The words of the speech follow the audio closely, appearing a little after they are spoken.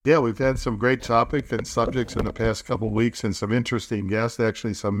Yeah, we've had some great topics and subjects in the past couple of weeks and some interesting guests,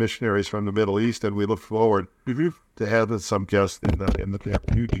 actually some missionaries from the Middle East, and we look forward to having some guests in the near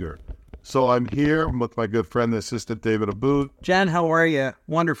future. So I'm here with my good friend, the Assistant David Abood. Jen, how are you?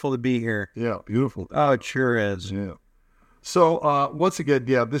 Wonderful to be here. Yeah, beautiful. Oh, it sure is. Yeah. So once again,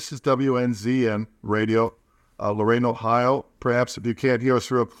 this is WNZN Radio, Lorain, Ohio. Perhaps if you can't hear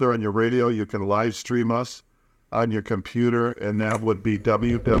us real clear on your radio, you can live stream us on your computer, and that would be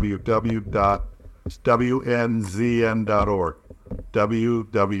www.wnzn.org,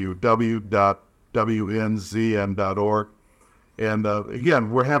 www.wnzn.org. And again,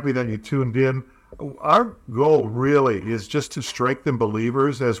 we're happy that you tuned in. Our goal really is just to strengthen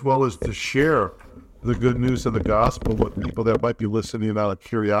believers as well as to share the good news of the gospel with people that might be listening out of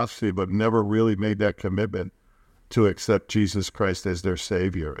curiosity but never really made that commitment to accept Jesus Christ as their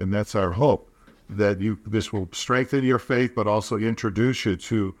Savior. And that's our hope, that this will strengthen your faith but also introduce you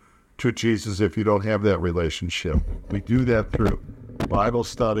to Jesus if you don't have that relationship. We do that through Bible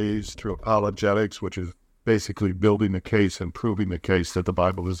studies, through apologetics, which is basically building the case and proving the case that the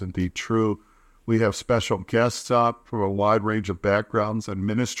Bible is indeed true. We have special guests up from a wide range of backgrounds and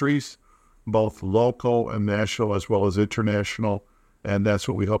ministries, both local and national as well as international, and that's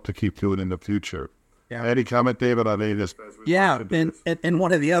what we hope to keep doing in the future. Yeah. Any comment, David, on any of this? Yeah, and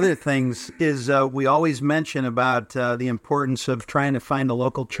one of the other things is we always mention about the importance of trying to find a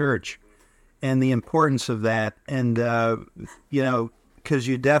local church and the importance of that. And, because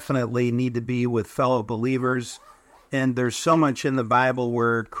you definitely need to be with fellow believers. And there's so much in the Bible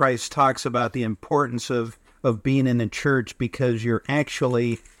where Christ talks about the importance of being in a church because you're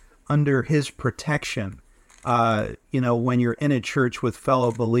actually under his protection. When you're in a church with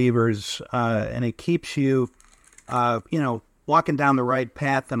fellow believers, and it keeps you, walking down the right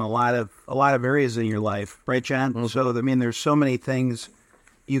path in a lot of areas in your life, right, John? Mm-hmm. So, there's so many things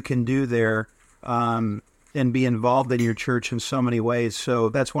you can do there, and be involved in your church in so many ways. So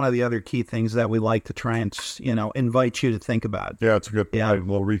that's one of the other key things that we like to try and, invite you to think about. Yeah, it's a good point. Yeah.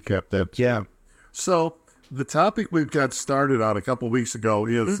 We'll recap that. Yeah. So the topic we've got started on a couple of weeks ago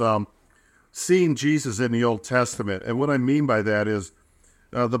is seeing Jesus in the Old Testament. And what I mean by that is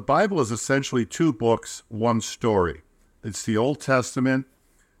the Bible is essentially two books, one story. It's the Old Testament,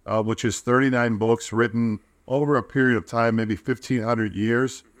 which is 39 books written over a period of time, maybe 1,500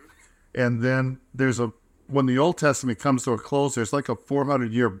 years. And then when the Old Testament comes to a close, there's like a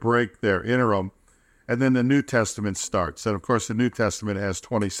 400-year break there, interim, and then the New Testament starts. And, of course, the New Testament has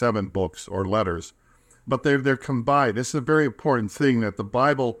 27 books or letters, but they're combined. This is a very important thing, that the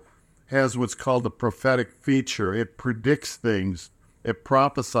Bible has what's called a prophetic feature. It predicts things. It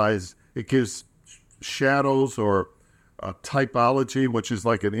prophesies. It gives shadows or typology, which is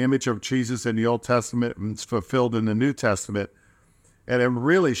like an image of Jesus in the Old Testament, and it's fulfilled in the New Testament. And it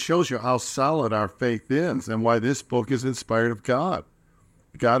really shows you how solid our faith is and why this book is inspired of God.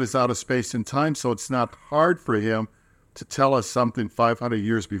 God is out of space and time, so it's not hard for him to tell us something 500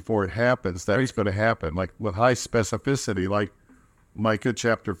 years before it happens, that it's going to happen, like with high specificity. Like Micah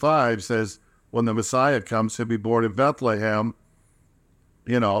chapter 5 says, when the Messiah comes, he'll be born in Bethlehem,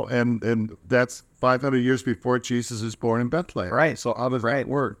 and that's 500 years before Jesus is born in Bethlehem. Right. So how does that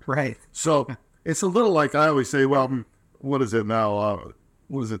work? Right. So it's a little like I always say, well, what is it now?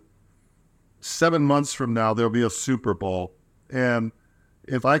 7 months from now, there'll be a Super Bowl. And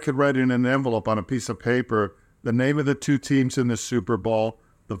if I could write in an envelope on a piece of paper the name of the two teams in the Super Bowl,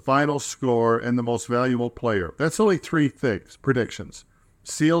 the final score, and the most valuable player, that's only three things, predictions.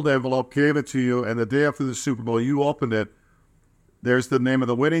 Sealed envelope, gave it to you, and the day after the Super Bowl, you opened it. There's the name of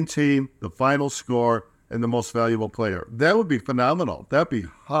the winning team, the final score, and the most valuable player. That would be phenomenal. That'd be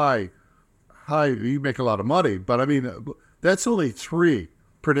high. You make a lot of money, but that's only three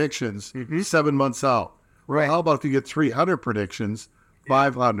predictions 7 months out. Right. How about if you get 300 predictions,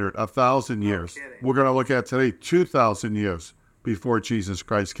 500, 1,000 years? We're going to look at today 2,000 years before Jesus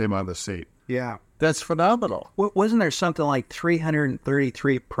Christ came on the scene. Yeah. That's phenomenal. Wasn't there something like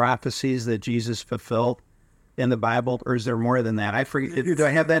 333 prophecies that Jesus fulfilled in the Bible, or is there more than that? I forget. Do I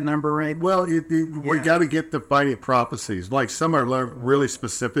have that number right? Well, we got to get defining prophecies. Like some are really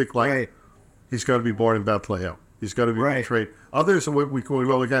specific, like he's going to be born in Bethlehem. He's going to be portrayed. Others, what we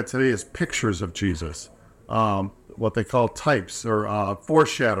got today is pictures of Jesus, what they call types or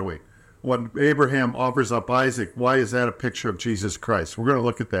foreshadowing. When Abraham offers up Isaac, why is that a picture of Jesus Christ? We're going to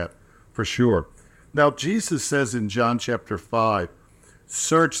look at that for sure. Now, Jesus says in John chapter 5,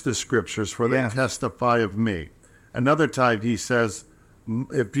 search the scriptures, for they testify of me. Another time he says,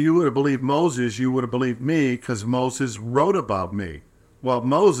 if you would have believed Moses, you would have believed me, because Moses wrote about me. Well,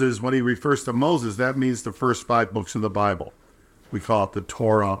 Moses, when he refers to Moses, that means the first 5 books of the Bible. We call it the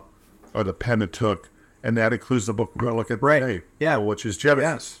Torah or the Pentateuch, and that includes the book we're going to look at today, which is Genesis.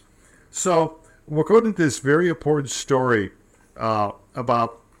 Yes. So we're going to this very important story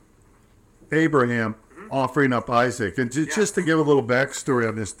about Abraham offering up Isaac. And just to give a little backstory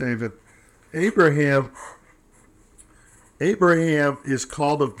on this, David, Abraham is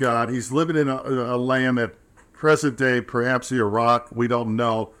called of God. He's living in a land at present day, perhaps Iraq, we don't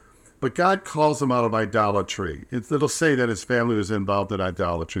know. But God calls him out of idolatry. It'll say that his family was involved in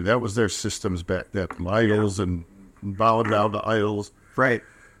idolatry. That was their systems back then, idols and bowing down to idols. Right.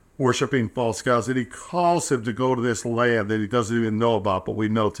 Worshipping false gods. And he calls him to go to this land that he doesn't even know about, but we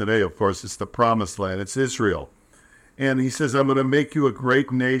know today, of course, it's the promised land. It's Israel. And he says, I'm going to make you a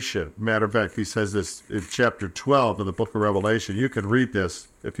great nation. Matter of fact, he says this in chapter 12 of the book of Revelation. You can read this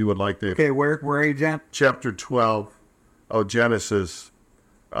if you would like to. Okay, where are you at? Chapter 12 of Genesis.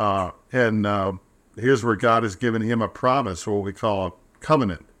 And here's where God has given him a promise, or what we call a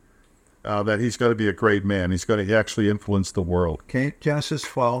covenant, that he's going to be a great man. He's going to actually influence the world. Okay, Genesis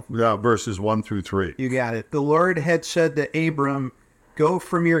 12. Verses 1 through 3. You got it. The Lord had said to Abram, go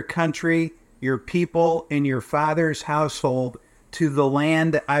from your country, your people, and your father's household to the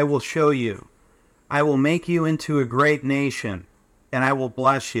land I will show you. I will make you into a great nation, and I will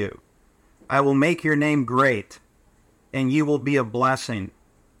bless you. I will make your name great, and you will be a blessing.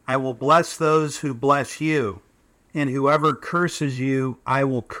 I will bless those who bless you, and whoever curses you, I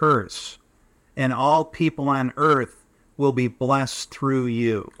will curse. And all people on earth will be blessed through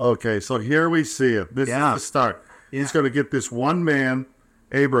you. Okay, so here we see it. This is the start. He's going to get this one man,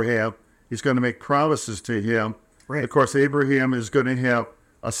 Abraham. He's going to make promises to him. Right. Of course, Abraham is going to have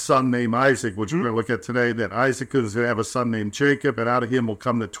a son named Isaac, which we're going to look at today. Then Isaac is going to have a son named Jacob, and out of him will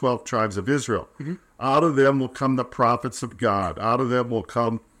come the 12 tribes of Israel. Out of them will come the prophets of God. Out of them will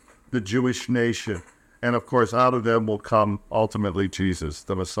come the Jewish nation. And, of course, out of them will come, ultimately, Jesus,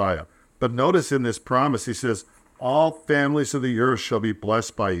 the Messiah. But notice in this promise, he says, all families of the earth shall be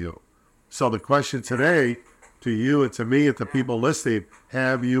blessed by you. So the question today, to you and to me and to people listening,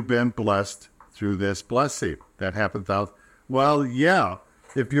 have you been blessed through this blessing that happened thousands? Well, yeah.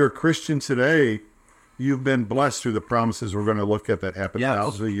 If you're a Christian today, you've been blessed through the promises we're going to look at that happened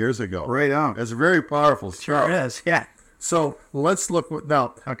thousands of years ago. Right on. It's very powerful stuff. Sure is, yeah. So let's look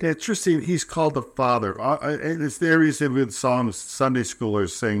now. Okay, interesting. He's called the Father. It's there. He's in Psalms. Sunday schoolers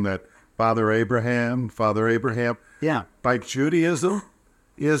saying that Father Abraham, Father Abraham. Yeah. By Judaism,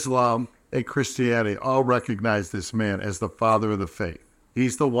 Islam, and Christianity all recognize this man as the father of the faith.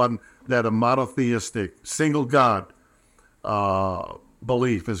 He's the one that a monotheistic, single God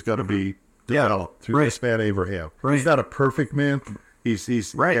belief is going to be developed through this man Abraham. Right. He's not a perfect man. He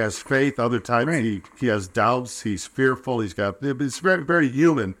has faith. Other times he has doubts. He's fearful. It's very, very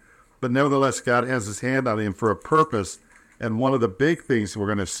human. But nevertheless, God has his hand on him for a purpose. And one of the big things we're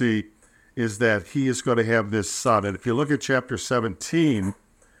going to see is that he is going to have this son. And if you look at chapter 17,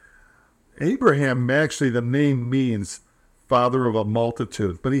 Abraham, actually the name means father of a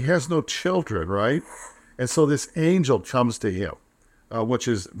multitude. But he has no children, right? And so this angel comes to him, which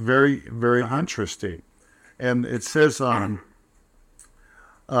is very, very interesting. And it says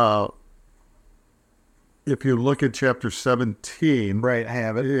if you look at chapter 17, right, I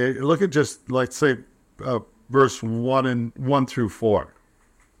have it. Look at just, let's say, verse 1 through 4.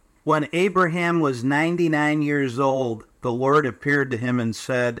 When Abraham was 99 years old, the Lord appeared to him and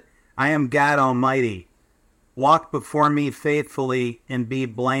said, I am God Almighty. Walk before me faithfully and be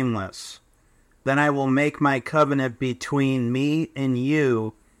blameless. Then I will make my covenant between me and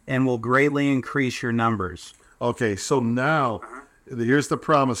you and will greatly increase your numbers. Okay, so now here's the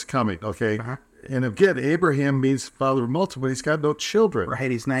promise coming, okay? And again, Abraham means father of multiple. He's got no children. Right,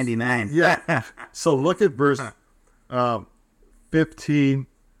 he's 99. Yeah. So look at verse 15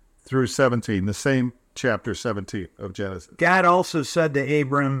 through 17, the same chapter 17 of Genesis. God also said to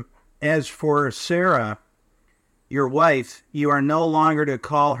Abram, as for Sarah, your wife, you are no longer to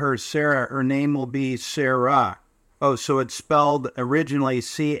call her Sarah. Her name will be Sarah. Oh, so it's spelled originally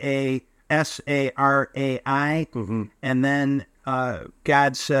C-A-S-A-R-A-I. And then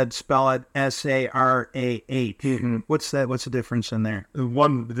God said, spell it S-A-R-A-H. What's that? What's the difference in there?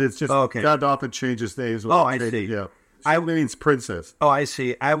 It's just, God often changes names. I see. Yeah. She means princess. Oh, I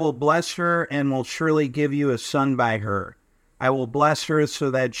see. I will bless her and will surely give you a son by her. I will bless her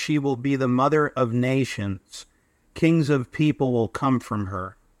so that she will be the mother of nations. Kings of people will come from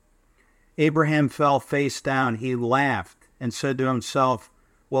her. Abraham fell face down. He laughed and said to himself,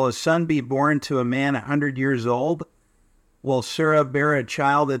 will a son be born to a man 100 years old? Will Sarah bear a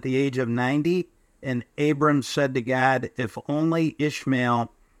child at the age of 90? And Abram said to God, if only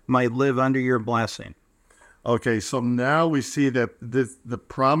Ishmael might live under your blessing. Okay, so now we see that the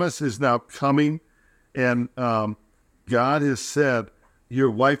promise is now coming, and God has said, your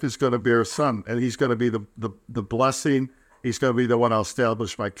wife is going to bear a son, and he's going to be the blessing. He's going to be the one I'll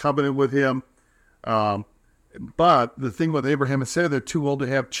establish my covenant with him. But the thing with Abraham is said they're too old to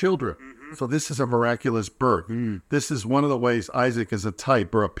have children. Mm-hmm. So this is a miraculous birth. Mm-hmm. This is one of the ways Isaac is a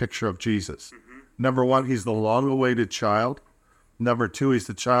type or a picture of Jesus. Mm-hmm. Number one, he's the long-awaited child. Number two, he's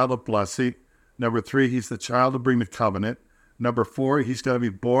the child of blessing. Number three, he's the child to bring the covenant. Number four, he's going to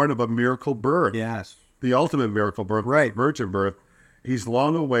be born of a miracle birth. Yes. The ultimate miracle birth, right? Virgin birth. He's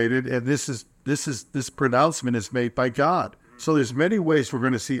long-awaited, and this pronouncement is made by God. So there's many ways we're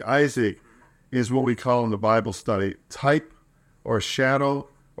going to see Isaac is what we call in the Bible study type or shadow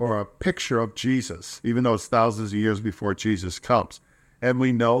or a picture of Jesus, even though it's thousands of years before Jesus comes. And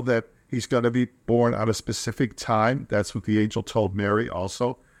we know that he's going to be born at a specific time. That's what the angel told Mary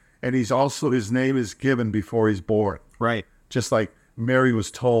also. And he's also, his name is given before he's born. Right. Just like Mary was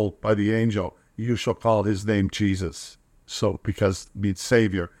told by the angel, you shall call his name Jesus. So because it means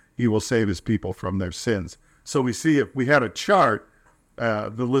Savior, he will save his people from their sins. So we see, if we had a chart,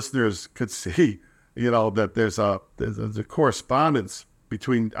 the listeners could see, that there's a correspondence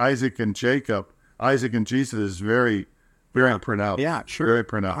between Isaac and Jacob. Isaac and Jesus is very, very pronounced. Yeah, sure. Very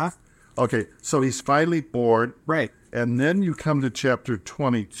pronounced. Okay, so he's finally born. Right. And then you come to chapter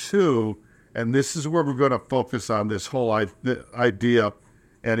 22, and this is where we're going to focus on this whole idea.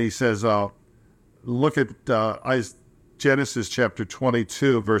 And he says, look at Genesis chapter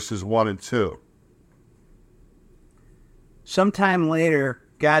 22, verses 1 and 2. Sometime later,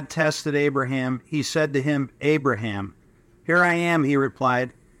 God tested Abraham. He said to him, Abraham. Here I am, he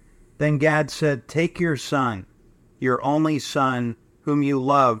replied. Then God said, take your son, your only son, whom you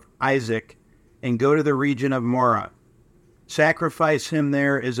love, Isaac, and go to the region of Moriah. Sacrifice him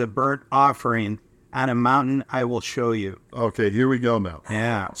there as a burnt offering on a mountain I will show you. Okay, here we go now.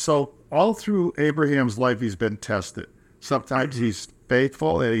 Yeah. So all through Abraham's life, he's been tested. Sometimes he's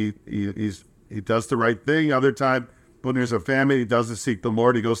faithful and he does the right thing. Other time, when there's a famine, he doesn't seek the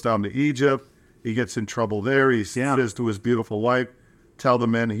Lord. He goes down to Egypt. He gets in trouble there. He says to his beautiful wife, tell the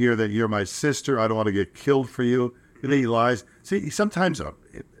men here that you're my sister. I don't want to get killed for you. And he lies. See, sometimes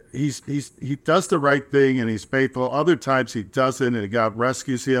he does the right thing and he's faithful. Other times he doesn't and God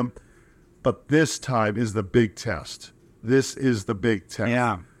rescues him. But this time is the big test. This is the big test.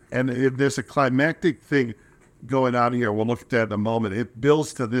 Yeah. And there's a climactic thing going on here. We'll look at that in a moment. It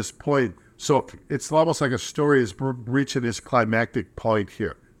builds to this point. So it's almost like a story is reaching this climactic point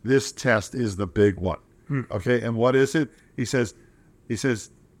here. This test is the big one. Okay, and what is it? He says,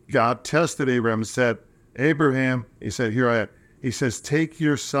 God tested Abraham and said, Abraham, he said, here I am. He says, take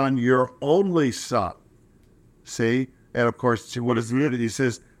your son, your only son. See? And of course, what is it? He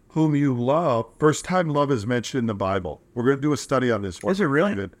says, whom you love. First time love is mentioned in the Bible. We're going to do a study on this one. Is it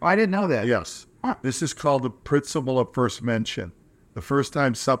really? I didn't know that. Yes. This is called the principle of first mention. The first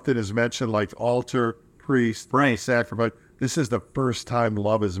time something is mentioned, like altar, priest, right, sacrifice, this is the first time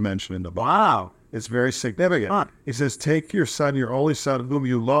love is mentioned in the Bible. Wow. It's very significant. He says, take your son, your only son, whom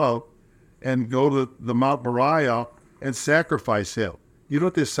you love, and go to the Mount Moriah and sacrifice him. You know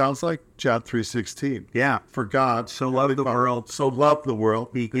what this sounds like? John 3:16. Yeah. For God so loved the world. So loved the world.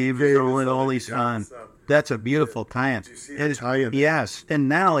 He gave his only son. That's a beautiful tie-in. Yes. And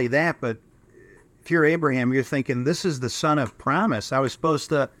not only that, but if you're Abraham, you're thinking, this is the son of promise. I was supposed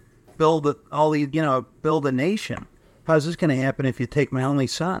to build a nation. How's this going to happen if you take my only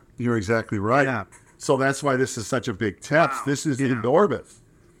son? You're exactly right. Yeah. So that's why this is such a big test. Wow. This is enormous.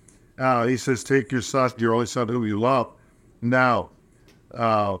 He says, take your son, your only son whom you love. Now,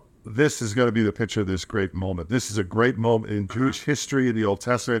 this is going to be the picture of this great moment. This is a great moment in Jewish history in the Old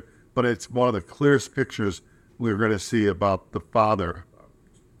Testament, but it's one of the clearest pictures we're going to see about the Father,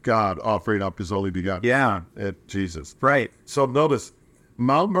 God, offering up his only begotten Son, Jesus. Right. So notice,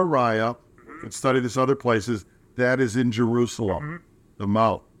 Mount Moriah, and study this other places, that is in Jerusalem. The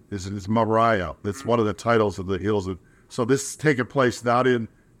Mount is Moriah. That's one of the titles of the hills. So this is taking place not in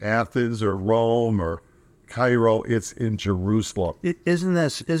Athens or Rome or Cairo. It's in Jerusalem. Isn't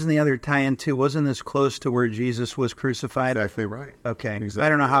the other tie-in too? Wasn't this close to where Jesus was crucified? Exactly right. Okay. Exactly. I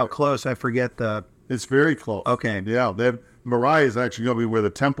don't know how close. I forget the... It's very close. Okay. Yeah. Moriah is actually going to be where the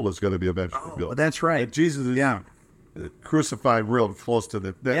temple is going to be eventually built. That's right. And Jesus is crucified real close to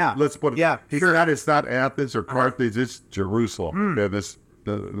the... Let's put it... Yeah. It's not Athens or Carthage. It's Jerusalem.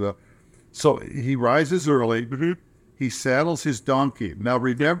 So he rises early. Mm-hmm. He saddles his donkey. Now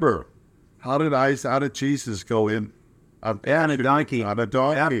remember, how did Jesus go in? On a donkey. On a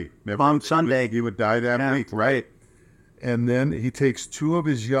donkey. Palm Sunday. He would die that week, right? And then he takes two of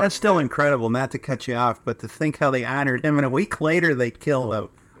his young... That's still incredible, not to cut you off, but to think how they honored him, and a week later they killed him.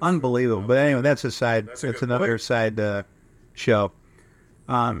 Unbelievable. But anyway, that's another side show.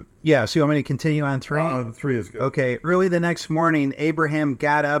 So you want me to continue on 3? 3 is good. Okay. Early the next morning, Abraham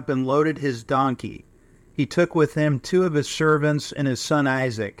got up and loaded his donkey. He took with him 2 of his servants and his son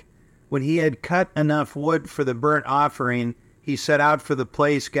Isaac. When he had cut enough wood for the burnt offering, he set out for the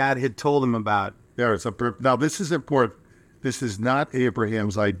place God had told him about. Now, this is important. This is not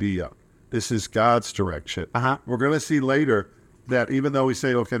Abraham's idea. This is God's direction. We're going to see later that even though we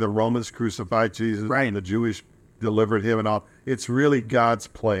say, okay, the Romans crucified Jesus and the Jewish delivered him and all, it's really God's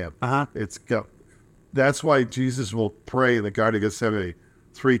plan. It's God. That's why Jesus will pray in the Garden of Gethsemane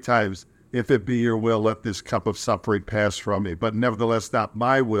 3 times, if it be your will, let this cup of suffering pass from me. But nevertheless, not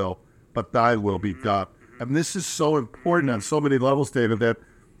my will, but thy will be done. And this is so important on so many levels, David, that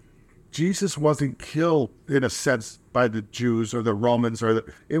Jesus wasn't killed, in a sense, by the Jews or the Romans.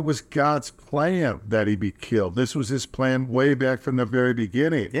 It was God's plan that he be killed. This was his plan way back from the very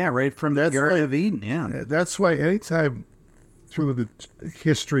beginning. Yeah, right from the Garden of Eden, yeah. That's why anytime through the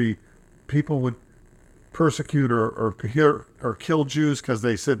history, people would persecute or kill Jews because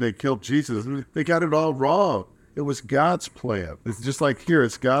they said they killed Jesus, they got it all wrong. It was God's plan. It's just like here,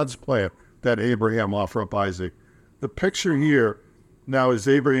 it's God's plan that Abraham offer up Isaac. The picture here now is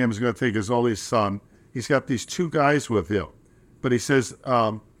Abraham is going to take his only son. He's got these 2 guys with him. But he says,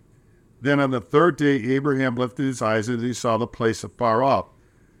 then on the 3rd day, Abraham lifted his eyes and he saw the place afar off.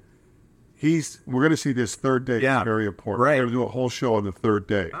 We're going to see this 3rd day. It's very important. We're going to do a whole show on the 3rd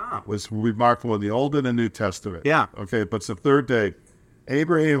day. It was remarkable in the Old and the New Testament. Yeah. Okay, but it's the 3rd day.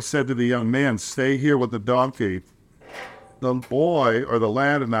 Abraham said to the young man, stay here with the donkey. The boy or the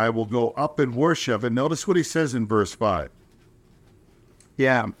lad and I will go up and worship. And notice what he says in verse 5.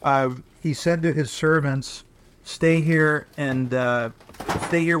 Yeah, he said to his servants, stay here and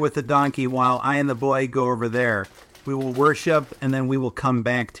stay here with the donkey while I and the boy go over there. We will worship, and then we will come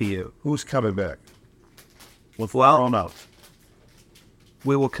back to you. Who's coming back? Well,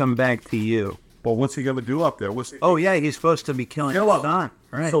 we will come back to you. Well, what's he going to do up there? He's supposed to be killing his son.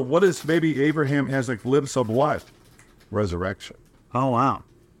 Right. So what is, maybe Abraham has a glimpse of what? Resurrection. Oh, wow.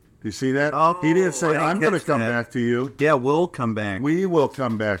 Do you see that? Oh, he didn't say, I'm going to come back to you. Yeah, we'll come back. We will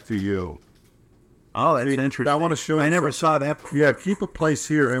come back to you. Oh, that's interesting. I want to show you. I never saw that before. Yeah, keep a place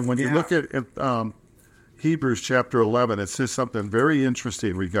here. And when you look at Hebrews chapter 11, it says something very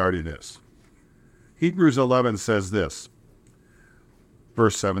interesting regarding this. Hebrews 11 says this,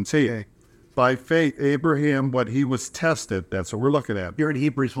 verse 17. Okay. By faith, Abraham, when he was tested, that's what we're looking at. You're in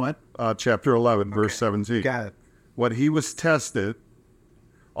Hebrews what? Chapter 11, verse 17. Got it. When he was tested,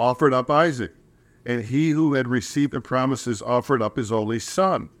 offered up Isaac. And he who had received the promises offered up his only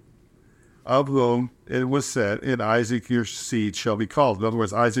son, of whom it was said, in Isaac your seed shall be called. In other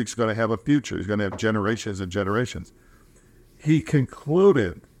words, Isaac's going to have a future. He's going to have generations and generations. He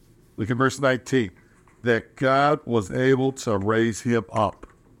concluded, look at verse 19, that God was able to raise him up.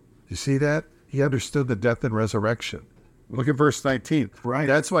 You see that? He understood the death and resurrection. Look at verse 19. Right.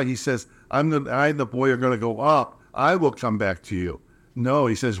 That's why he says, I and the boy are going to go up. I will come back to you. No,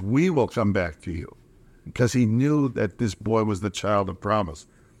 he says, we will come back to you. Because he knew that this boy was the child of promise.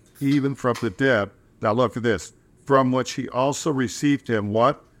 Even from the dead. Now look at this. From which he also received him,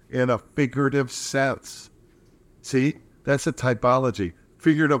 what? In a figurative sense. See? That's a typology.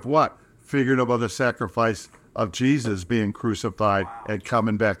 Figurative what? Figurative of the sacrifice of Jesus being crucified and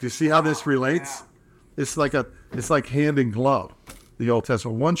coming back. Do you see how this relates? It's like hand in glove, the Old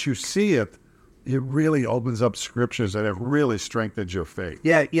Testament. Once you see it, it really opens up scriptures and it really strengthens your faith.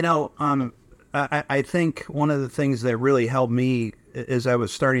 Yeah, I think one of the things that really helped me is I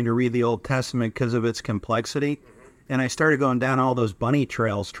was starting to read the Old Testament because of its complexity. And I started going down all those bunny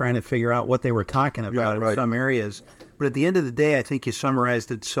trails trying to figure out what they were talking about in some areas. But at the end of the day, I think you summarized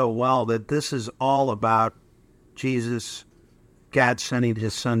it so well that this is all about Jesus, God sending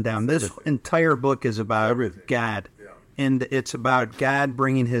his son down. This entire book is about God. Yeah. And it's about God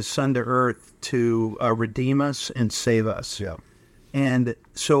bringing his son to earth to redeem us and save us. Yeah. And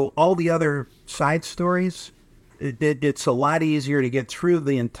so all the other side stories, it's a lot easier to get through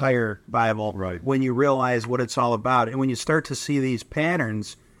the entire Bible when you realize what it's all about. And when you start to see these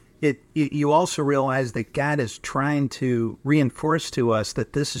patterns, you also realize that God is trying to reinforce to us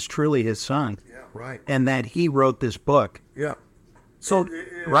that this is truly his son. Yeah, right. And that he wrote this book. Yeah. So,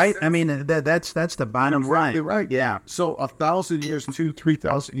 right? I mean, that's the bottom line. Right. Yeah. So 1,000 years,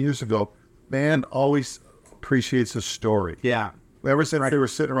 3,000 years ago, man always appreciates a story. Yeah. Ever since they were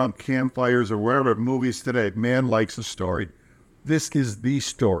sitting around campfires or wherever, movies today, man likes a story. This is the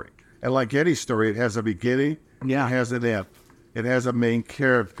story. And like any story, it has a beginning, Yeah. It has an end. It has a main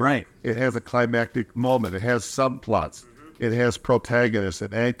character. Right. It has a climactic moment. It has subplots. It has protagonists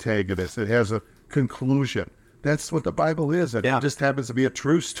and antagonists. It has a conclusion. That's what the Bible is. It just happens to be a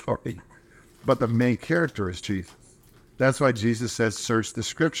true story. But the main character is Jesus. That's why Jesus says, search the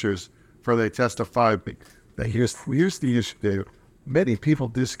scriptures, for they testify. Here's the issue, David. Many people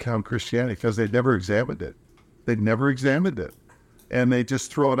discount Christianity because they never examined it. They never examined it. And they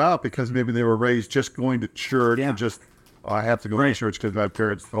just throw it out because maybe they were raised just going to church and just, I have to go to church because my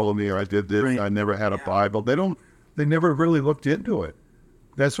parents told me, or I did this, I never had a Bible. They never really looked into it.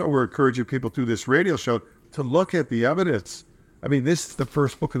 That's why we're encouraging people through this radio show to look at the evidence. I mean, this is the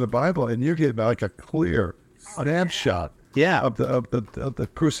first book of the Bible, and you're getting like a clear snapshot of the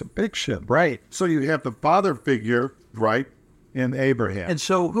crucifixion. Right. So you have the father figure, right, in Abraham. And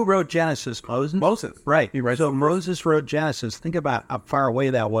so who wrote Genesis? Moses? Moses. Right. He writes so Moses wrote Genesis. Think about how far away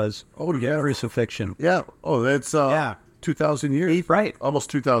that was. Oh, yeah. Crucifixion. Yeah. Oh, that's 2,000 years. Right. Almost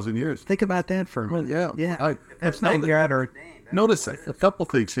 2,000 years. Think about that for a minute. Yeah. That's not God ordained. Notice a couple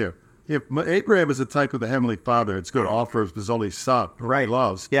things here. If Abraham is a type of the Heavenly Father, it's going to offer his only son, who he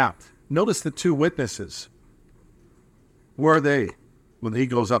loves. Yeah. Notice the two witnesses. Where are they when he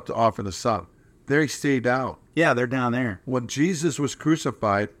goes up to offer the son? They stay down. Yeah, they're down there. When Jesus was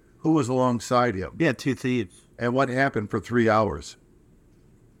crucified, who was alongside him? Yeah, two thieves. And what happened for 3 hours?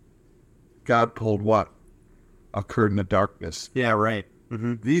 God pulled what? A curtain of darkness. Yeah, right.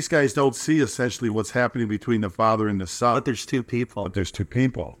 Mm-hmm. These guys don't see essentially what's happening between the Father and the Son. But there's two people.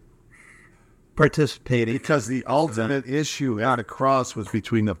 Participating. Because the ultimate issue at the cross was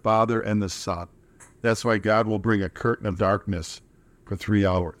between the Father and the Son. That's why God will bring a curtain of darkness for 3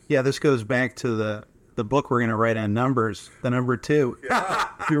 hours. Yeah, this goes back to the book we're going to write on Numbers, the number 2.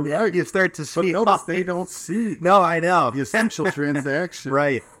 You're right. You start to see. But notice they don't see. No, I know. The essential transaction.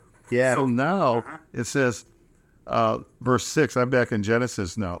 Right. Yeah. So now it says, verse 6, I'm back in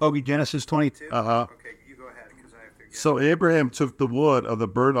Genesis now. Oh, Genesis 22? Uh-huh. Okay, you go ahead, because I have to get... So Abraham took the wood of the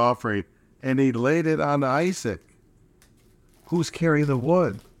burnt offering, and he laid it on Isaac. Who's carrying the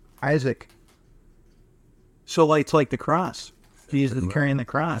wood? Isaac. So it's like the cross. Jesus carrying the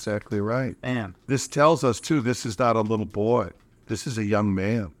cross. Exactly right. Man. This tells us, too, this is not a little boy. This is a young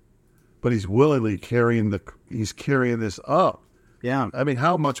man. But he's willingly carrying this up. Yeah. I mean,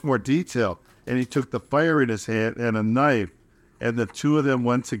 how much more detail? And he took the fire in his hand and a knife, and the two of them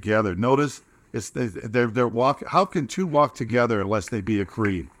went together. Notice, they're walking. How can two walk together unless they be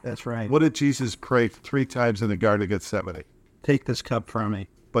agreed? That's right. What did Jesus pray 3 times in the Garden of Gethsemane? Take this cup from me.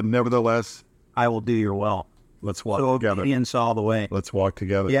 But nevertheless, I will do your will. Let's walk together. Obedience all the way. Let's walk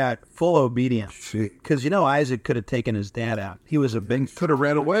together. Yeah, full obedience. Because, Isaac could have taken his dad out. He was a big... Could have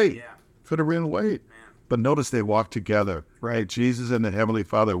ran away. Yeah. Could have ran away. Man. But notice they walked together. Right. Jesus and the Heavenly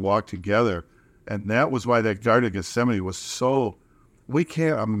Father walked together. And that was why that Garden of Gethsemane was so... We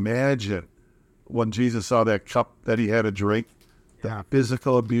can't imagine when Jesus saw that cup that he had to drink. The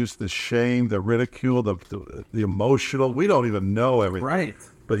physical abuse, the shame, the ridicule, the emotional. We don't even know everything. Right.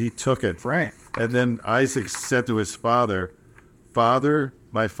 But he took it. Right. And then Isaac said to his father, Father,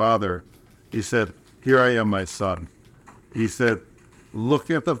 my father, he said, here I am, my son. He said, look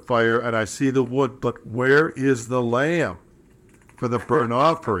at the fire and I see the wood, but where is the lamb for the burnt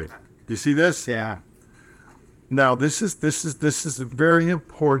offering? Do you see this? Yeah. Now, this is very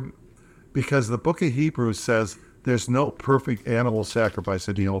important because the book of Hebrews says there's no perfect animal sacrifice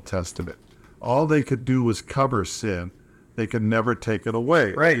in the Old Testament. All they could do was cover sin. They could never take it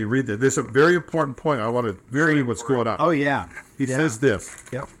away. Right. You read that. This is a very important point. I want to read what's going on. Oh, yeah. He says this.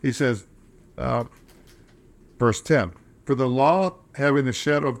 Yep. He says, verse 10, for the law, having the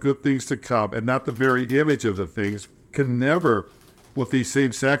shadow of good things to come, and not the very image of the things, can never, with these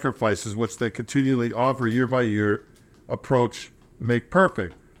same sacrifices, which they continually offer year by year, make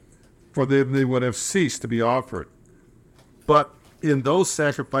perfect. For then they would have ceased to be offered. But in those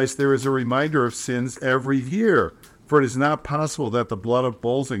sacrifices, there is a reminder of sins every year. For it is not possible that the blood of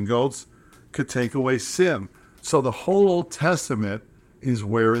bulls and goats could take away sin. So the whole Old Testament is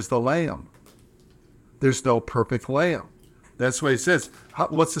where is the lamb? There's no perfect lamb. That's what he says.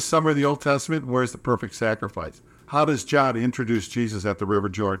 What's the summary of the Old Testament? Where's the perfect sacrifice? How does John introduce Jesus at the River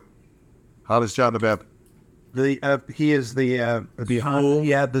Jordan? How does John the Baptist? He is the behold.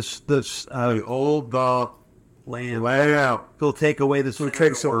 Yeah, behold the Lamb. He'll take away the sin. Who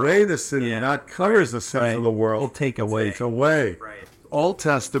takes away the sin, not covers the sins of the world. He'll take away. Takes away. Right. Old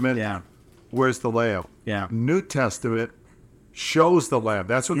Testament. Where's the Lamb? Yeah. New Testament shows the Lamb.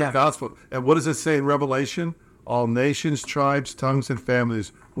 That's what the gospel. And what does it say in Revelation? All nations, tribes, tongues, and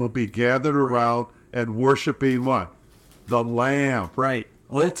families will be gathered around and worshiping what? The Lamb. Right.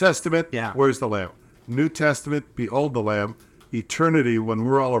 Old Testament. Yeah. Where's the Lamb? New Testament, behold the Lamb. Eternity, when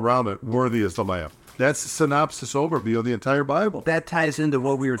we're all around it, worthy is the Lamb. That's the synopsis overview of the entire Bible. That ties into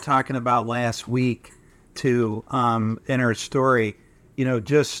what we were talking about last week, too, in our story.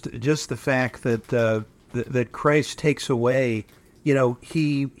 Just the fact that that Christ takes away,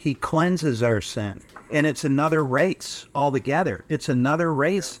 he cleanses our sin. And it's another race altogether. It's another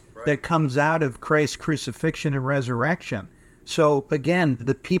race that comes out of Christ's crucifixion and resurrection. So, again,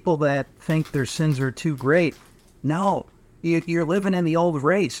 the people that think their sins are too great, no, you're living in the old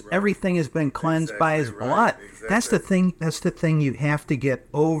race. Right. Everything has been cleansed by his blood. Exactly. That's the thing you have to get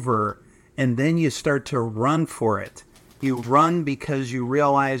over, and then you start to run for it. You run because you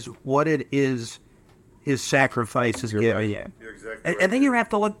realize what it is his sacrifice is giving you. You're exactly right. And then you have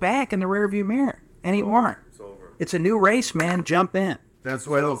to look back in the rearview mirror anymore. It's over. It's a new race, man. Jump in. That's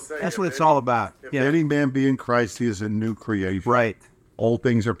what it's all about. If any man be in Christ, he is a new creation. Right. Old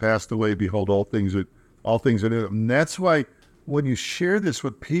things are passed away. Behold, all things are new. And that's why when you share this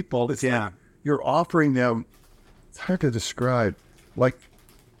with people, it's like you're offering them. It's hard to describe. Like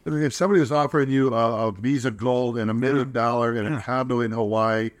if somebody was offering you a Visa Gold and $1 million and a condo in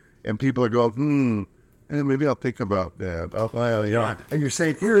Hawaii, and people are going, maybe I'll think about that. And you're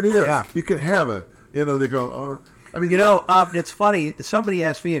saying, here it is. Yeah. You can have it. They go, oh. I mean, it's funny. Somebody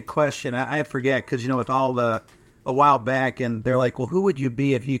asked me a question. I forget because it's all a while back, and they're like, "Well, who would you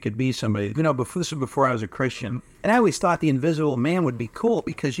be if you could be somebody?" This was before I was a Christian, and I always thought the Invisible Man would be cool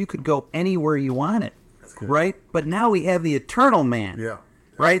because you could go anywhere you wanted, right? But now we have the Eternal Man,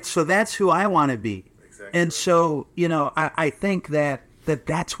 right? So that's who I want to be, and so I think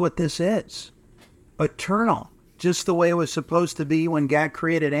that's what this is, eternal, just the way it was supposed to be when God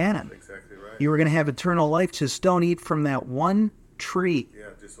created Adam. Exactly. You were going to have eternal life. Just don't eat from that one tree.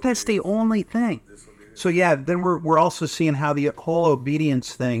 That's the only thing. So then we're also seeing how the whole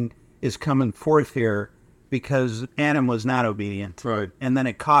obedience thing is coming forth here because Adam was not obedient. Right. And then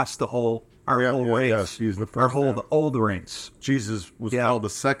it cost our whole race. The old race. Jesus was called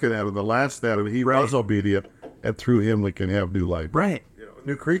the second Adam, the last Adam. He was obedient, and through him we can have new life. Right.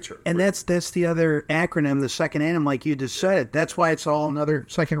 New creature. And that's the other acronym, the second Adam, like you just said. That's why it's all another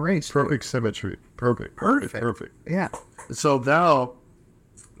second race. Perfect symmetry. Perfect. Yeah. So now,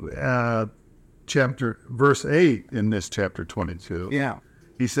 verse 8 in this chapter 22. Yeah.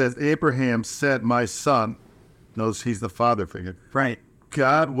 He says, Abraham said, my son, notice he's the father figure. Right.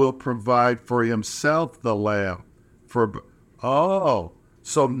 God will provide for himself the lamb.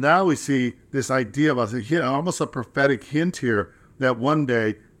 So now we see this idea of almost a prophetic hint here that one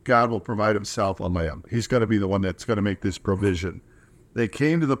day God will provide himself a lamb. He's going to be the one that's going to make this provision. They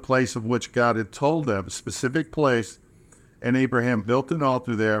came to the place of which God had told them, a specific place, and Abraham built an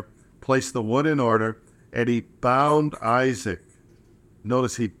altar there, placed the wood in order, and he bound Isaac.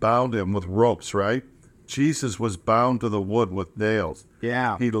 Notice he bound him with ropes, right? Jesus was bound to the wood with nails.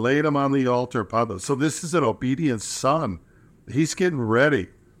 Yeah. He laid him on the altar. So this is an obedient son. He's getting ready,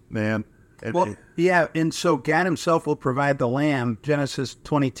 man. And so God himself will provide the lamb, Genesis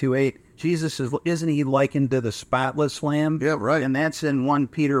 22:8. Jesus isn't he likened to the spotless lamb? Yeah, right. And that's in 1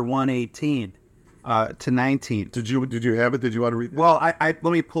 Peter 1:18 to 19. Did you have it? Did you want to read that? Well, I let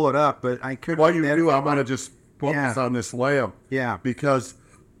me pull it up, but I could. While you do, I want to just focus on this lamb. Yeah. Because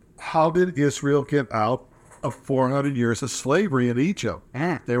how did Israel get out of 400 years of slavery in Egypt?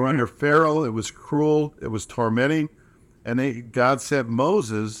 They were under Pharaoh. It was cruel. It was tormenting. And God sent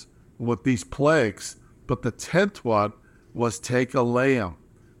Moses with these plagues, but the 10th one was take a lamb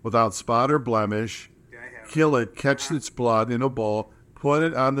without spot or blemish, kill it, catch its blood in a bowl, put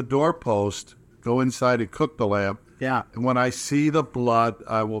it on the doorpost, go inside and cook the lamb. Yeah. And when I see the blood,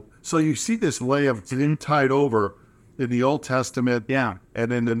 I will. So you see this lamb tied over in the Old Testament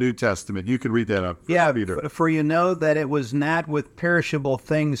and in the New Testament. You can read that up. Yeah, Peter. For you know that it was not with perishable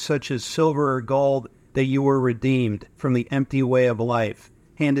things such as silver or gold that you were redeemed from the empty way of life,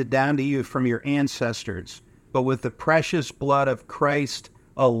 handed down to you from your ancestors, but with the precious blood of Christ,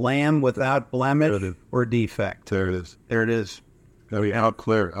 a lamb without blemish or defect. There it is. There it is. I mean, how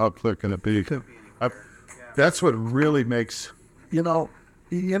clear can it be? That's what really makes,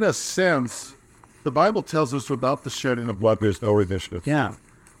 in a sense, the Bible tells us without the shedding of blood, there's no remission. Yeah.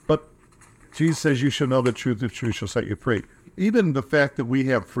 But Jesus says you shall know the truth shall set you free. Even the fact that we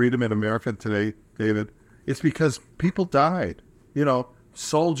have freedom in America today, David, it's because people died.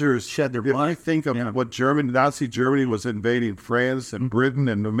 Soldiers shed their blood. I think of what Nazi Germany was invading France and Britain,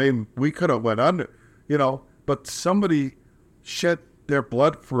 and we could have went under, but somebody shed their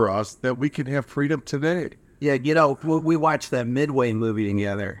blood for us that we can have freedom today. Yeah, we watched that Midway movie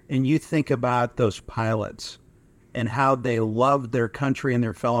together, and you think about those pilots and how they loved their country and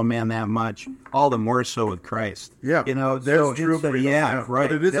their fellow man that much, all the more so with Christ. Yeah. You know, There's true freedom. yeah, right.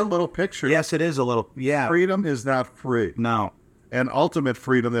 But it is a little picture. Yes, it is a little, yeah. Freedom is not free. No. And ultimate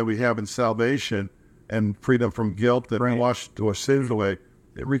freedom that we have in salvation and freedom from guilt that washed our sins away,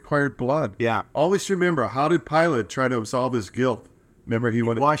 it required blood. Yeah. Always remember, how did Pilate try to absolve his guilt? Remember, he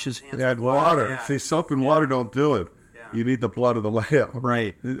went wash his hands. He had water. Yeah. See, soap and water don't do it. Yeah. You need the blood of the Lamb.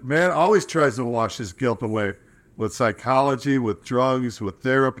 Right. Man always tries to wash his guilt away with psychology, with drugs, with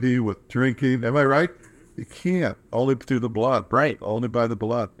therapy, with drinking. Am I right? You can't. Only through the blood. Right. Only by the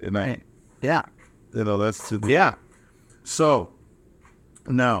blood. And right. Yeah. You know, that's... Yeah. So,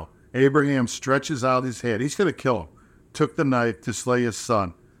 now, Abraham stretches out his hand. He's going to kill him. Took the knife to slay his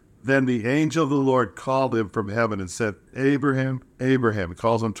son. Then the angel of the Lord called him from heaven and said, Abraham, Abraham. He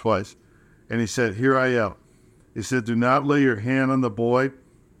calls him twice. And he said, here I am. He said, do not lay your hand on the boy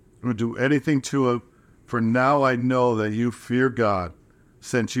or do anything to him, for now I know that you fear God,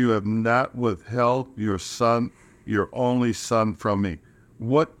 since you have not withheld your son, your only son, from me.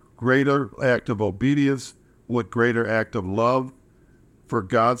 What greater act of obedience, what greater act of love? For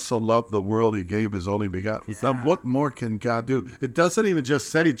God so loved the world, he gave his only begotten Son. What more can God do? It doesn't even just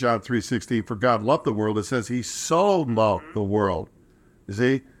say John 3:16, for God loved the world. It says he so loved the world. You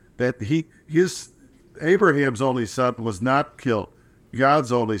see, that Abraham's only son was not killed.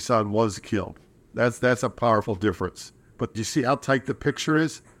 God's only son was killed. That's a powerful difference. But you see how tight the picture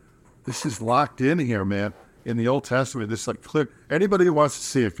is? This is locked in here, man. In the Old Testament, this is like clear. Anybody who wants to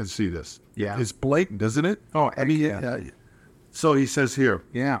see it can see this. Yeah. It's blatant, isn't it? Oh, I mean, So he says here,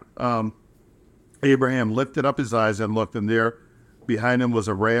 Abraham lifted up his eyes and looked, and there behind him was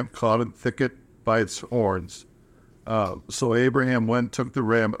a ram caught in thicket by its horns. So Abraham went, took the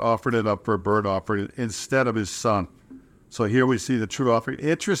ram, offered it up for a burnt offering instead of his son. So here we see the true offering.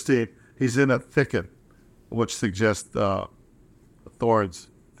 Interesting, he's in a thicket, which suggests thorns.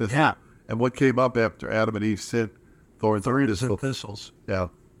 Yeah. And what came up after Adam and Eve sinned? Thorns and thistles. Yeah,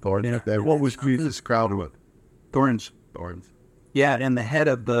 thorns. Yeah. What was Jesus crowned with? Thorns. Thorns. Yeah, and the head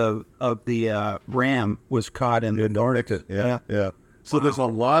of the ram was caught in the thicket. Yeah. So there's a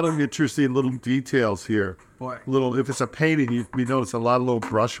lot of interesting little details here. Boy. If it's a painting, we notice a lot of little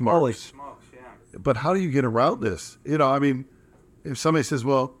brush marks. Holy smokes, yeah. But how do you get around this? You know, I mean, if somebody says,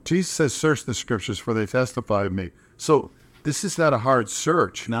 well, Jesus says, search the scriptures for they testify of me. So this is not a hard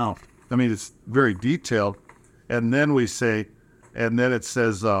search. No. I mean, it's very detailed. And then we say, and then it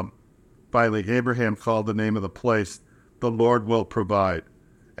says, finally, Abraham called the name of the place, the Lord will provide.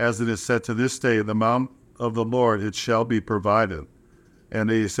 As it is said to this day, in the mount of the Lord it shall be provided. And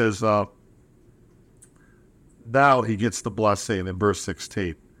he says, now he gets the blessing in verse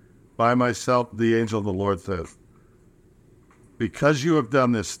 16. By myself, the angel of the Lord says, because you have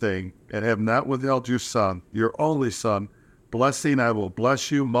done this thing and have not withheld your son, your only son, blessing I will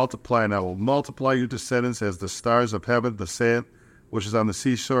bless you, multiplying I will multiply your descendants as the stars of heaven, the sand which is on the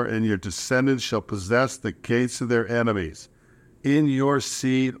seashore, and your descendants shall possess the gates of their enemies. In your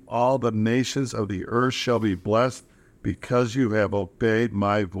seed all the nations of the earth shall be blessed, because you have obeyed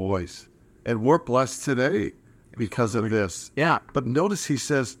my voice. And we're blessed today because of this. Yeah. But notice he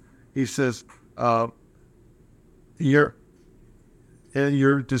says, your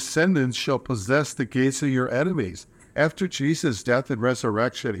descendants shall possess the gates of your enemies. After Jesus' death and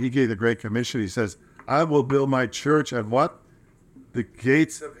resurrection, he gave the Great Commission. He says, I will build my church, and what? The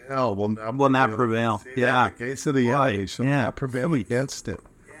gates of hell will not prevail. Yeah. The gates of the enemy shall not prevail against it.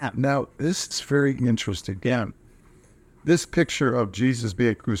 Yeah. Now, this is very interesting. Again, this picture of Jesus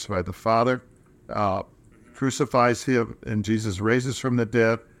being crucified, the Father crucifies him, and Jesus raises from the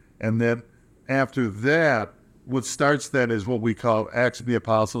dead. And then after that, what starts then is what we call Acts of the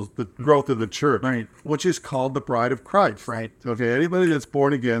Apostles, the growth of the church, right, which is called the bride of Christ. Right. Okay, anybody that's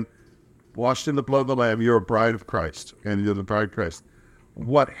born again, washed in the blood of the Lamb, you're a bride of Christ, and you're the bride of Christ.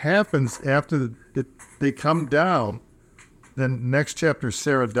 What happens after they come down, then next chapter,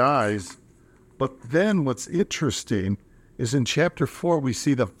 Sarah dies. But then what's interesting is in chapter 4, we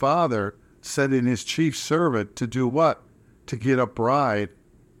see the Father sending his chief servant to do what? To get a bride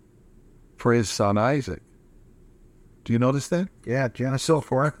for his son Isaac. Do you notice that? Yeah, Genesis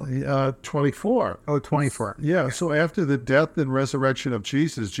 4. 24. Oh, 24. Yeah, so after the death and resurrection of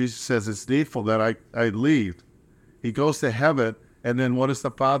Jesus, Jesus says it's needful that I leave. He goes to heaven, and then what does the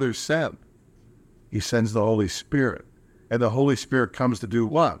Father send? He sends the Holy Spirit. And the Holy Spirit comes to do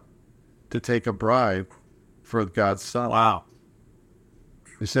what? To take a bride for God's Son. Wow.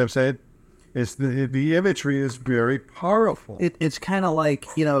 You see what I'm saying? It's the imagery is very powerful. It's kind of like,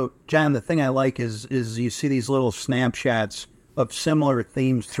 John, the thing I like is you see these little snapshots of similar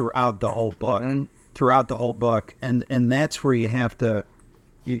themes throughout the whole book. throughout the whole book, and that's where you have to.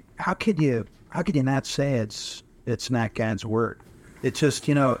 How could you not say it's not God's word? It's just,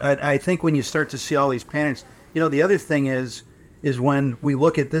 I think when you start to see all these patterns, the other thing is when we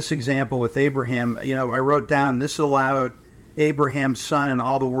look at this example with Abraham. I wrote down, this allowed Abraham's son and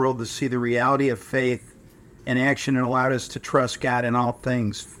all the world to see the reality of faith in action, and allowed us to trust God in all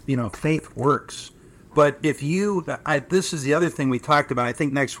things. Faith works. But this is the other thing we talked about. I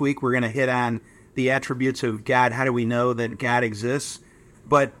think next week we're going to hit on the attributes of God. How do we know that God exists?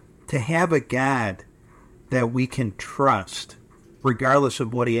 But to have a God that we can trust, regardless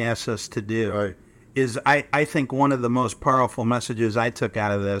of what he asks us to do, right, is, I think, one of the most powerful messages I took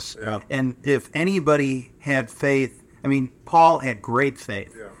out of this. Yeah. And if anybody had faith, Paul had great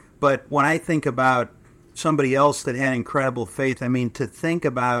faith. Yeah. But when I think about somebody else that had incredible faith, to think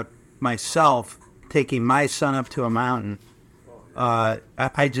about myself taking my son up to a mountain, I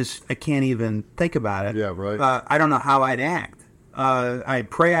can't even think about it. Yeah, right. I don't know how I'd act. I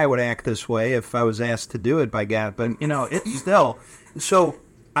pray I would act this way if I was asked to do it by God, but it's still. So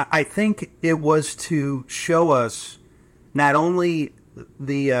I think it was to show us not only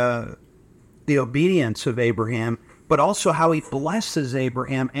the obedience of Abraham, but also how he blesses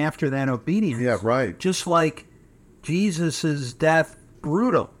Abraham after that obedience. Yeah, right. Just like Jesus' death,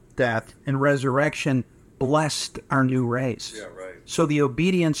 brutal death, and resurrection blessed our new race. Yeah, right. So the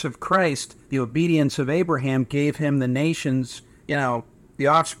obedience of Christ, the obedience of Abraham, gave him the nations, the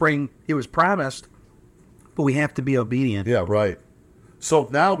offspring he was promised, but we have to be obedient. Yeah, right. So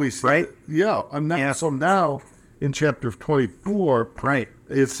now we see, right? Yeah, Yeah. So now in chapter 24, Right,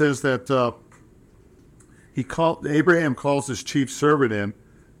 it says that Abraham calls his chief servant in.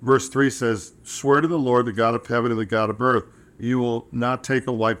 Verse 3 says, "Swear to the Lord, the God of heaven and the God of earth, you will not take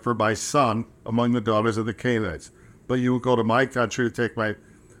a wife for my son among the daughters of the Canaanites, but you will go to my country to take my..."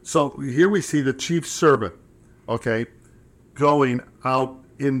 So here we see the chief servant, going out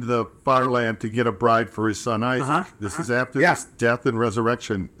into the far land to get a bride for his son Isaac. This is after this death and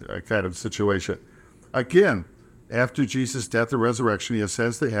resurrection kind of situation. Again, after Jesus' death and resurrection, he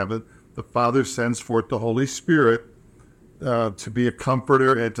ascends to heaven. The Father sends forth the Holy Spirit to be a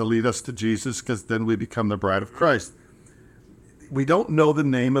comforter and to lead us to Jesus, because then we become the bride of Christ. We don't know the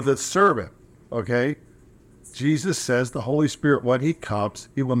name of the servant, okay? Jesus says the Holy Spirit, when he comes,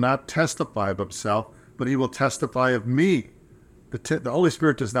 he will not testify of himself, but he will testify of me. The Holy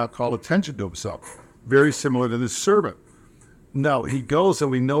Spirit does not call attention to himself. Very similar to this servant. Now, he goes and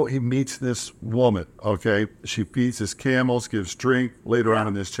we know he meets this woman, okay? She feeds his camels, gives drink, later on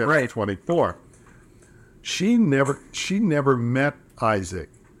in this chapter 24. She never met Isaac.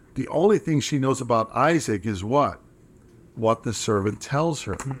 The only thing she knows about Isaac is what? What the servant tells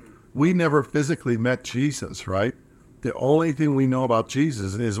her. We never physically met Jesus, right? The only thing we know about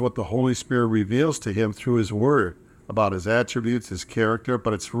Jesus is what the Holy Spirit reveals to him through his word, about his attributes, his character,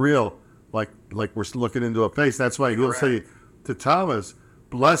 but it's real, like we're looking into a face. That's why he'll say to Thomas,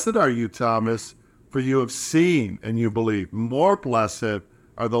 "Blessed are you, Thomas, for you have seen and you believe. More blessed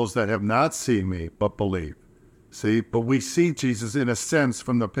are those that have not seen me, but believe." See, but we see Jesus in a sense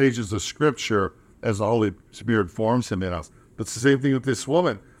from the pages of Scripture as the Holy Spirit forms him in us. But it's the same thing with this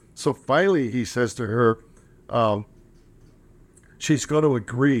woman. So finally he says to her, she's going to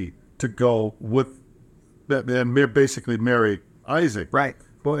agree to go with and basically marry Isaac. right.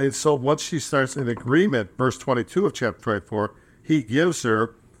 But so once she starts an agreement, verse 22 of chapter 24, he gives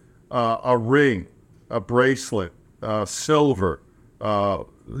her a ring, a bracelet, silver.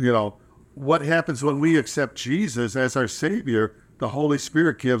 What happens when we accept Jesus as our Savior? The Holy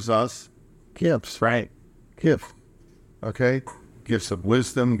Spirit gives us gifts. Right. Gift. Okay? Gifts of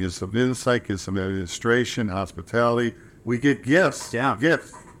wisdom, gifts of insight, gifts of administration, hospitality. We get gifts. Yeah.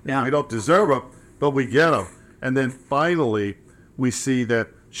 Gifts. Yeah. We don't deserve them, but we get them. And then finally, we see that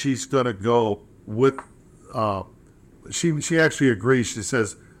she's going to go with, she actually agrees. She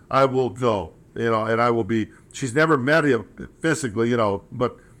says, "I will go, and I will be," she's never met him physically,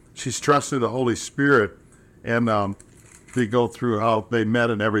 but she's trusted the Holy Spirit, and they go through how they met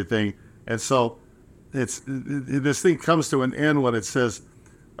and everything. And so this thing comes to an end when it says,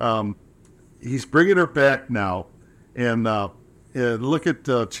 he's bringing her back now, and look at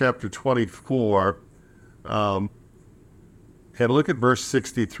chapter 24, and look at verse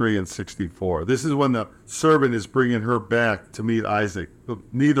 63 and 64. This is when the servant is bringing her back to meet Isaac.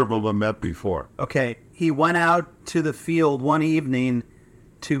 Neither of them have met before. Okay, he went out to the field one evening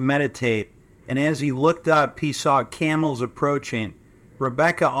to meditate, and as he looked up, he saw camels approaching.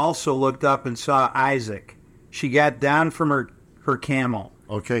 Rebekah also looked up and saw Isaac. She got down from her camel.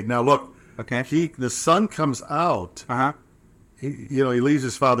 Okay, now look. Okay. The sun comes out, he leaves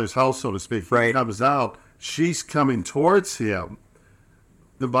his father's house, so to speak. He Right. comes out. She's coming towards him.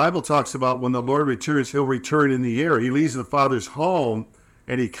 The Bible talks about when the Lord returns, he'll return in the air. He leaves the Father's home,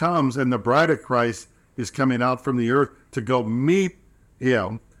 and he comes, and the bride of Christ is coming out from the earth to go meet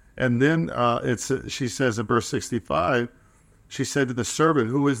him. And then she says in verse 65, she said to the servant,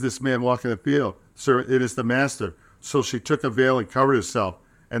 "Who is this man walking the field?" "Sir, it is the master." So she took a veil and covered herself.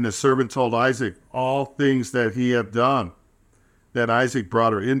 And the servant told Isaac all things that he had done. Then Isaac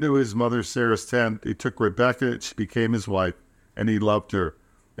brought her into his mother Sarah's tent. He took Rebekah, she became his wife, and he loved her.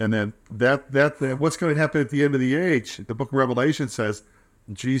 And then that what's going to happen at the end of the age? The book of Revelation says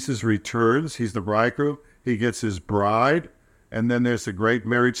Jesus returns. He's the bridegroom. He gets his bride, and then there's the great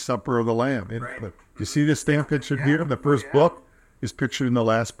marriage supper of the Lamb. Right. You see this stand pictured here? The first book is pictured in the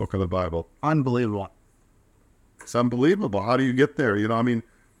last book of the Bible. Unbelievable. It's unbelievable. How do you get there?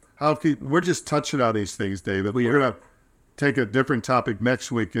 We're just touching on these things, David. We're going to take a different topic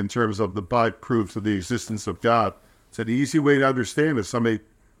next week in terms of the Bible proofs of the existence of God. It's an easy way to understand it.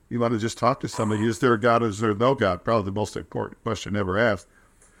 You want to just talk to somebody, is there a God or is there no God? Probably the most important question ever asked.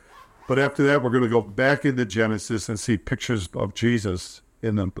 But after that, we're going to go back into Genesis and see pictures of Jesus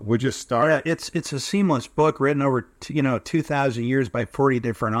in them. We just start. Yeah, it's a seamless book written over 2,000 years by 40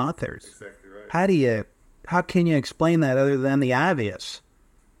 different authors. Exactly right. How can you explain that other than the obvious?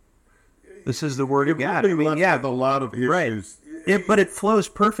 This is the Word of God. Really with a lot of issues. Right. But it flows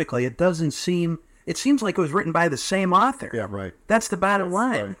perfectly. It doesn't seem. It seems like it was written by the same author. Yeah, right. That's the bottom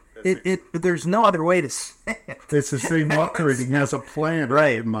line. Right. There's no other way to say it. It's the same author, and he has a plan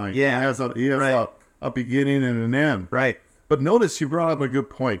in mind. Yeah. He has a beginning and an end. Right. But notice you brought up a good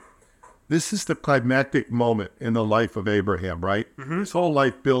point. This is the climactic moment in the life of Abraham, right? Mm-hmm. His whole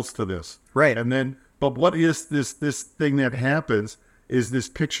life builds to this. Right. But what is this thing that happens is this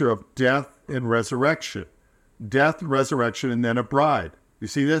picture of death and resurrection. Death, resurrection, and then a bride. You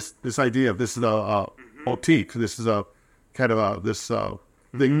see this idea of this is a motif. This is a kind of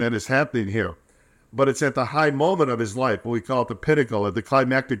thing that is happening here. But it's at the high moment of his life, what we call it the pinnacle, or the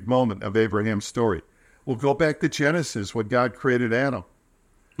climactic moment of Abraham's story. We'll go back to Genesis when God created Adam.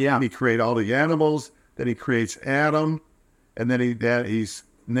 Yeah. He created all the animals, then he creates Adam, and then he's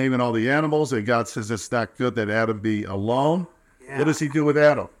naming all the animals, and God says it's not good that Adam be alone. Yeah. What does he do with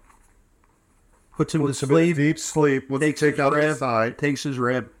Adam? Puts him to in sleep. Deep sleep. What does he take out of his side? Takes his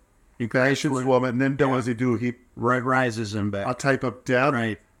rib. He fashions his woman, and then what does he do? He rises him back. A type of death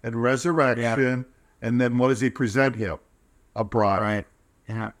and resurrection, and then what does he present him? A bride. Right.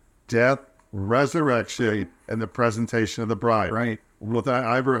 Yeah. Death, resurrection, and the presentation of the bride. Right. With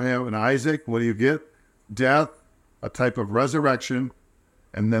Abraham and Isaac, what do you get? Death, a type of resurrection,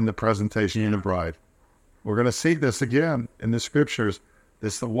 and then the presentation of the bride. We're going to see this again in the scriptures.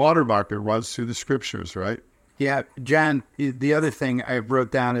 The watermark that runs through the scriptures, right? Yeah, John, the other thing I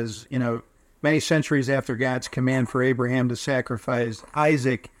wrote down is, many centuries after God's command for Abraham to sacrifice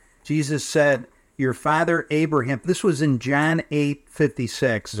Isaac, Jesus said, your father Abraham, this was in John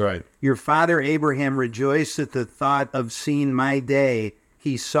 8:56. Right. Your father Abraham rejoiced at the thought of seeing my day.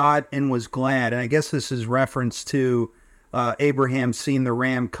 He saw it and was glad. And I guess this is reference to Abraham seeing the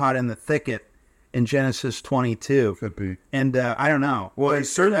ram caught in the thicket in Genesis 22. Could be. And I don't know. Well, he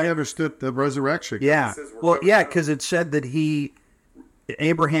certainly understood the resurrection. Yeah. Well, yeah, because it said that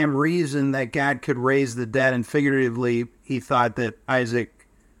Abraham reasoned that God could raise the dead, and figuratively, he thought that Isaac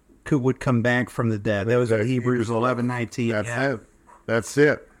would come back from the dead. That was Hebrews 11:19. That's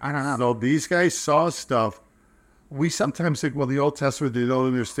it. I don't know. So these guys saw stuff. We sometimes think, well, the Old Testament, they don't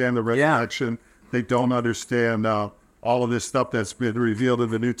understand the resurrection. They don't understand all of this stuff that's been revealed in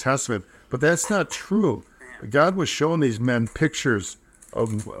the New Testament. But that's not true. God was showing these men pictures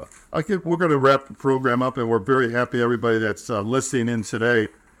of... we're going to wrap the program up, and we're very happy everybody that's listening in today.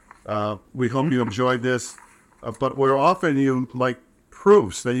 We hope you enjoyed this. But we're offering you,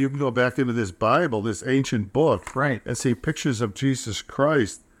 proofs that you can go back into this Bible, this ancient book, and see pictures of Jesus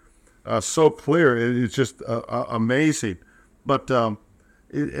Christ so clear. It's just amazing. But I'm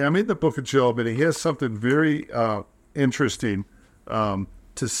in the book of Job, and he has something very interesting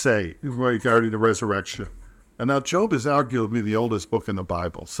to say regarding the resurrection. And now Job is arguably the oldest book in the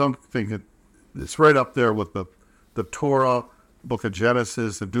Bible. Some think it's right up there with the Torah, book of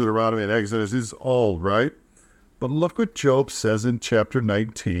Genesis, and Deuteronomy and Exodus. It's old, right? But look what Job says in chapter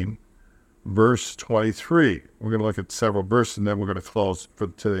 19, verse 23. We're going to look at several verses, and then we're going to close for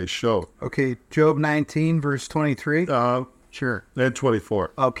today's show. Okay, Job 19, verse 23? Sure. And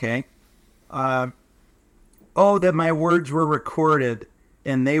 24. Okay. Oh, that my words were recorded,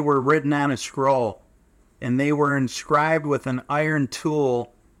 and they were written on a scroll, and they were inscribed with an iron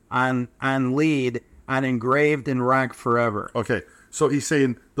tool on lead on engraved in rock forever. Okay, so he's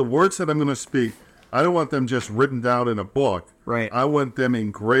saying the words that I'm going to speak, I don't want them just written down in a book. Right. I want them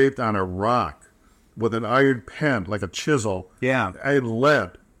engraved on a rock with an iron pen, like a chisel. Yeah. And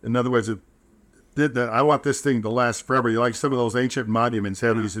lead. In other words, I want this thing to last forever. Like some of those ancient monuments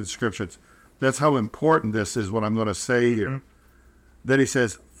have these inscriptions. That's how important this is, what I'm going to say here. Mm-hmm. Then he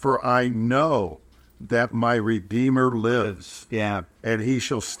says, for I know that my Redeemer lives. Yeah. And he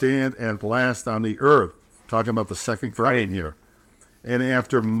shall stand and last on the earth. Talking about the second coming here. And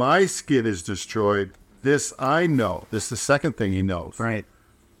after my skin is destroyed, this I know. This is the second thing he knows. Right.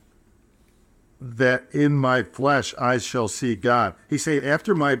 That in my flesh I shall see God. He's saying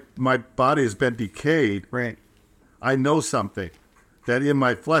after my body has been decayed, right, I know something. That in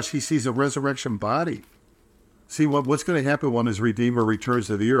my flesh he sees a resurrection body. See, what's going to happen when his Redeemer returns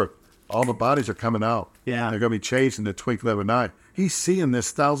to the earth? All the bodies are coming out. Yeah. They're going to be changed in the twinkling of an eye. He's seeing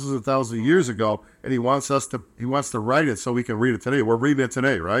this thousands and thousands of years ago, and he wants to write it so we can read it today. We're reading it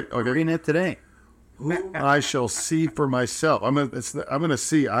today, right? Okay. We're reading it today. Who I shall see for myself. I'm going to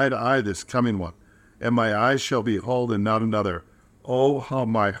see eye to eye this coming one, and my eyes shall behold and not another. Oh, how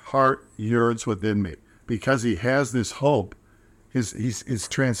my heart yearns within me, because he has this hope. He's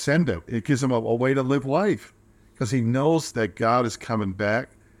transcendent. It gives him a way to live life, because he knows that God is coming back.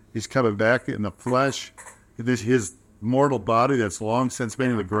 He's coming back in the flesh. His mortal body that's long since been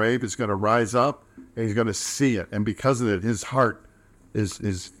in the grave is going to rise up, and he's going to see it. And because of it, his heart is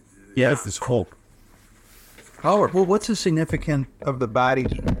this hope. Well, what's the significance of the body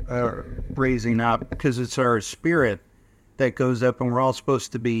raising up? Because it's our spirit that goes up, and we're all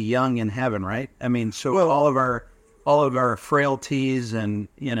supposed to be young in heaven, right? I mean, so all of our frailties and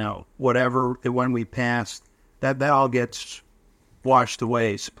whatever, when we pass, that all gets washed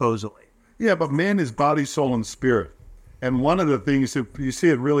away, supposedly. Yeah, but man is body, soul, and spirit. And one of the things that you see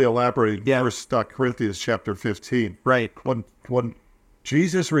it really elaborated in 1 Corinthians chapter 15. Right. When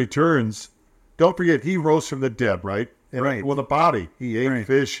Jesus returns, don't forget he rose from the dead, right? And right. With a body. He ate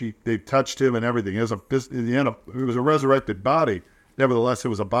fish, they touched him and everything. It was a resurrected body. Nevertheless, it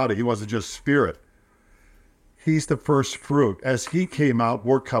was a body. He wasn't just spirit. He's the first fruit. As he came out,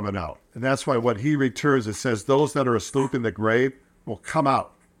 we're coming out. And that's why when he returns, it says those that are asleep in the grave will come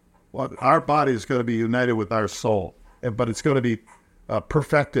out. Well, our body is going to be united with our soul, but it's going to be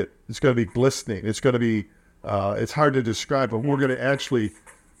perfected. It's going to be glistening. It's going to be, it's hard to describe, but we're going to actually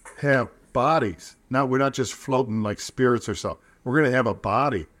have bodies. Now, we're not just floating like spirits or something. We're going to have a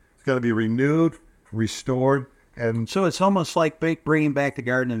body. It's going to be renewed, restored. And so it's almost like bringing back the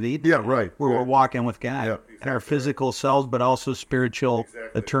Garden of Eden. Yeah, right. We're walking with God. Yeah, exactly. In our physical selves, but also spiritual,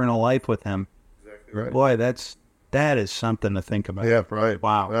 eternal life with him. Exactly right. Boy, that is something to think about. Yeah, right.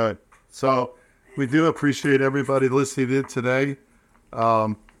 Wow. Right. So we do appreciate everybody listening in today.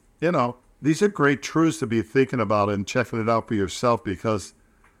 These are great truths to be thinking about and checking it out for yourself, because,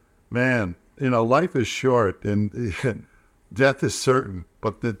 man, life is short and death is certain,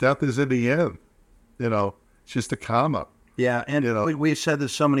 but the death is in the end. It's just a comma. Yeah, and we've said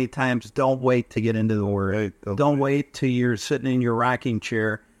this so many times, don't wait to get into the Word. Right. Don't wait till you're sitting in your rocking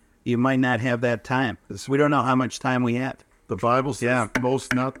chair. You might not have that time. We don't know how much time we have. The Bible says,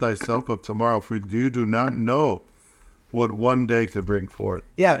 boast not thyself of tomorrow, for you do not know what one day could bring forth.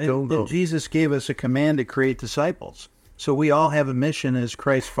 Yeah, and Jesus gave us a command to create disciples. So we all have a mission as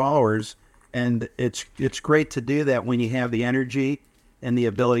Christ followers, and it's great to do that when you have the energy and the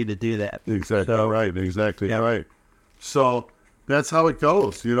ability to do that. Exactly right. Exactly right. So that's how it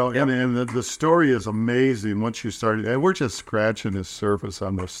goes, and the story is amazing once you start. And we're just scratching the surface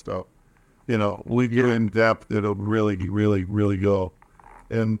on this stuff. We get in depth, it'll really, really, really go.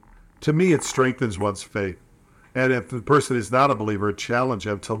 And to me, it strengthens one's faith. And if the person is not a believer, challenge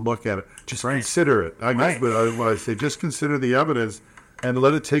them to look at it. Just consider it. I say, just consider the evidence and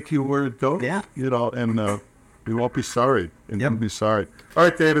let it take you where it goes. Yeah. And we won't be sorry. And you'll be sorry. All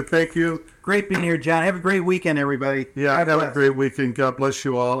right, David, thank you. Great being here, John. Have a great weekend, everybody. Yeah, have a great weekend. God bless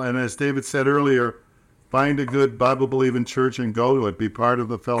you all. And as David said earlier, find a good Bible-believing church and go to it. Be part of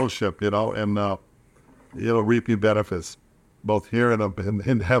the fellowship, and it'll reap you benefits, both here and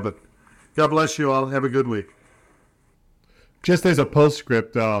in heaven. God bless you all. Have a good week. Just as a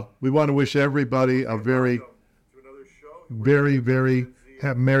postscript, we want to wish everybody a very, very, very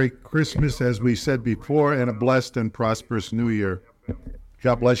Merry Christmas, as we said before, and a blessed and prosperous New Year.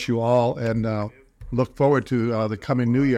 God bless you all, and look forward to the coming New Year.